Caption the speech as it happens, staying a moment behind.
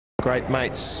Great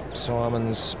mates,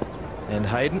 Simons and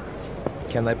Hayden.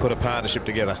 Can they put a partnership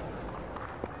together?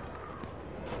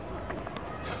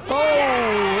 Oh,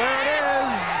 there it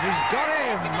is. He's got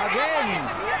him again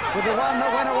with the one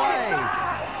that went away.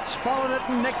 He's followed it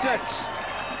and nicked it.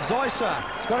 Zoysa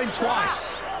has got him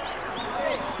twice.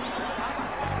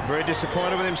 Very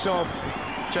disappointed with himself,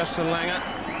 Justin Langer.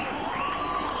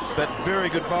 But very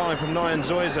good bowling from nuwan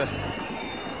Zoysa.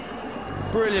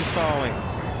 Brilliant bowling.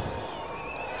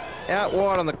 Out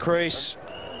wide on the crease,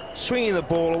 swinging the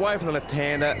ball away from the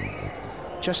left-hander.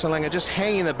 Justin Langer just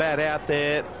hanging the bat out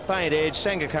there. Faint edge,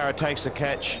 Sangakkara takes the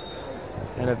catch.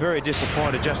 And a very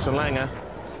disappointed Justin Langer.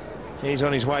 He's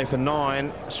on his way for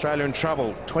 9. Australia in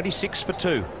trouble, 26 for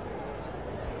 2.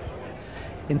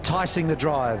 Enticing the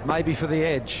drive, maybe for the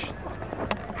edge.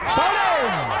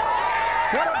 Bowling!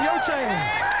 What a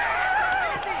beauty!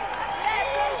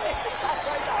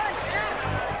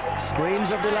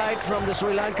 Screams of delight from the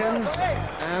Sri Lankans,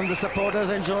 and the supporters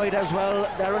enjoyed as well.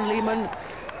 Darren Lehmann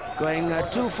going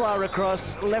too far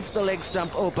across, left the leg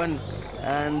stump open,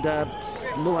 and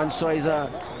nuwan Zoysa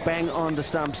bang on the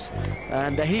stumps,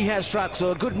 and he has struck.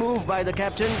 So a good move by the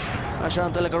captain,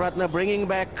 Ashant Tilakaratne, bringing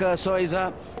back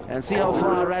Zoysa, and see how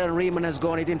far Darren Lehmann has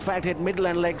gone. It in fact hit middle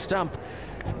and leg stump,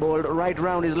 bowled right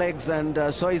round his legs, and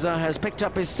Zoysa has picked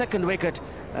up his second wicket,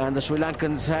 and the Sri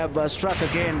Lankans have struck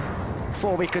again.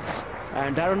 4 wickets,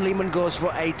 and Darren Lehmann goes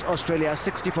for 8. Australia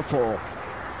 60 for 4.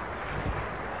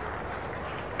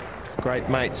 Great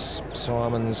mates,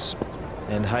 Simons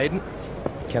and Hayden.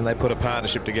 Can they put a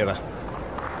partnership together?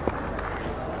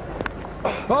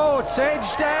 Oh, it's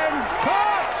edged and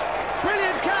caught!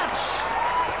 Brilliant catch!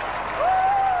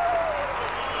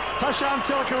 Ashant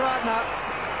Tilakaratne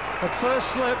at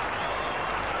first slip.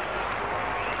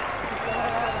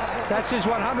 That's his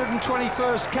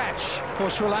 121st catch for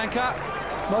Sri Lanka.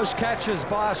 Most catches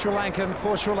by a Sri Lankan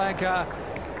for Sri Lanka.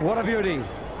 What a beauty.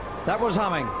 That was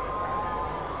humming.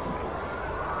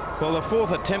 Well, the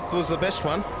 4th attempt was the best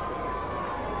one.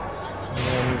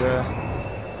 And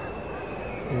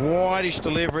wideish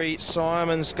delivery.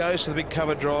 Simons goes for the big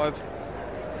cover drive.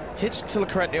 Hits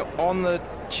Tilakaratne on the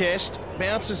chest.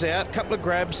 Bounces out. Couple of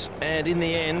grabs. And in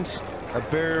the end, a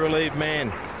very relieved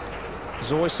man.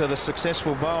 Zoysa, the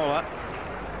successful bowler.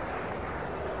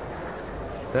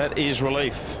 That is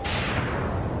relief.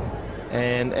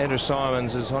 And Andrew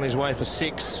Simons is on his way for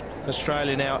 6.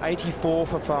 Australia now 84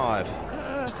 for 5.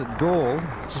 Just at Gall,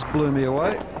 just blew me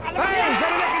away. Hey, he's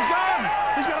had a neck, he's gone!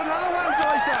 He's got another one,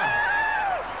 Zoysa!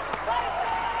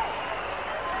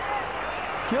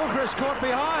 Gilchrist caught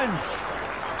behind.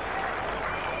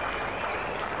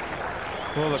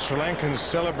 Well, the Sri Lankans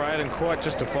celebrate, and quite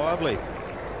justifiably.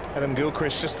 Adam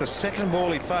Gilchrist, just the second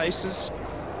ball he faces,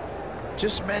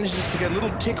 just manages to get a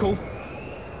little tickle.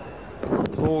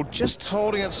 Ball just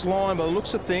holding its line by the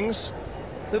looks of things.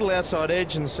 Little outside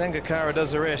edge, and Sangakkara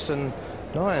does the rest. And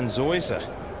nuwan Zoysa.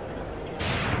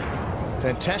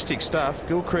 Fantastic stuff.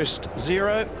 Gilchrist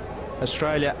 0,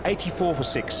 Australia 84 for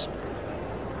 6.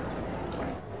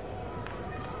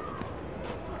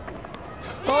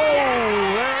 Oh,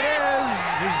 there it is.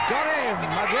 He's got him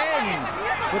again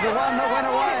with the one that went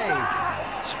away.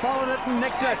 He's followed it and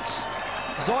nicked it.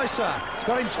 Zoysa has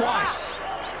got him twice.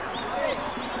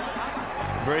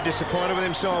 Very disappointed with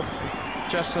himself,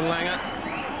 Justin Langer.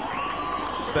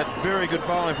 But very good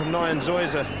bowling from nuwan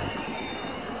Zoysa.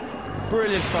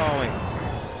 Brilliant bowling.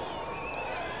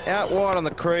 Out wide on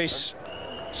the crease,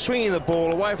 swinging the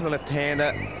ball away from the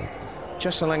left-hander.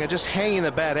 Justin Langer just hanging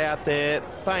the bat out there.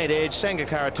 Faint edge,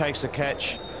 Sangakkara takes the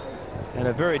catch. And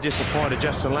a very disappointed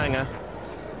Justin Langer.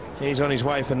 He's on his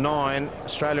way for 9.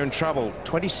 Australia in trouble,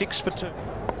 26 for 2.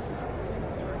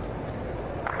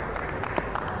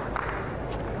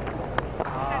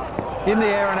 In the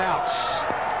air and out.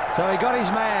 So he got his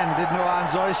man, did nuwan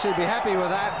Zoysa. He'd be happy with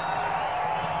that.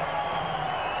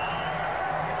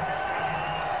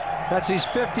 That's his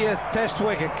 50th test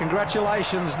wicket.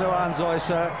 Congratulations, nuwan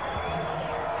Zoysa.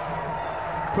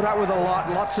 Put up with a lot,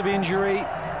 lots of injury.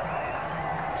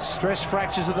 Stress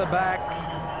fractures at the back.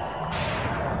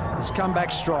 He's come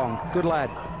back strong. Good lad.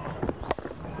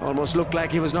 Almost looked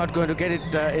like he was not going to get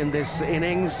it in this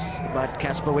innings, but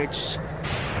Kasperwich,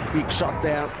 big shot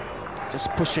there, just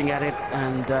pushing at it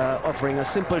and offering a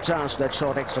simple chance to that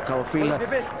short extra cover fielder.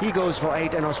 He goes for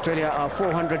 8, and Australia are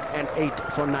 408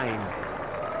 for 9.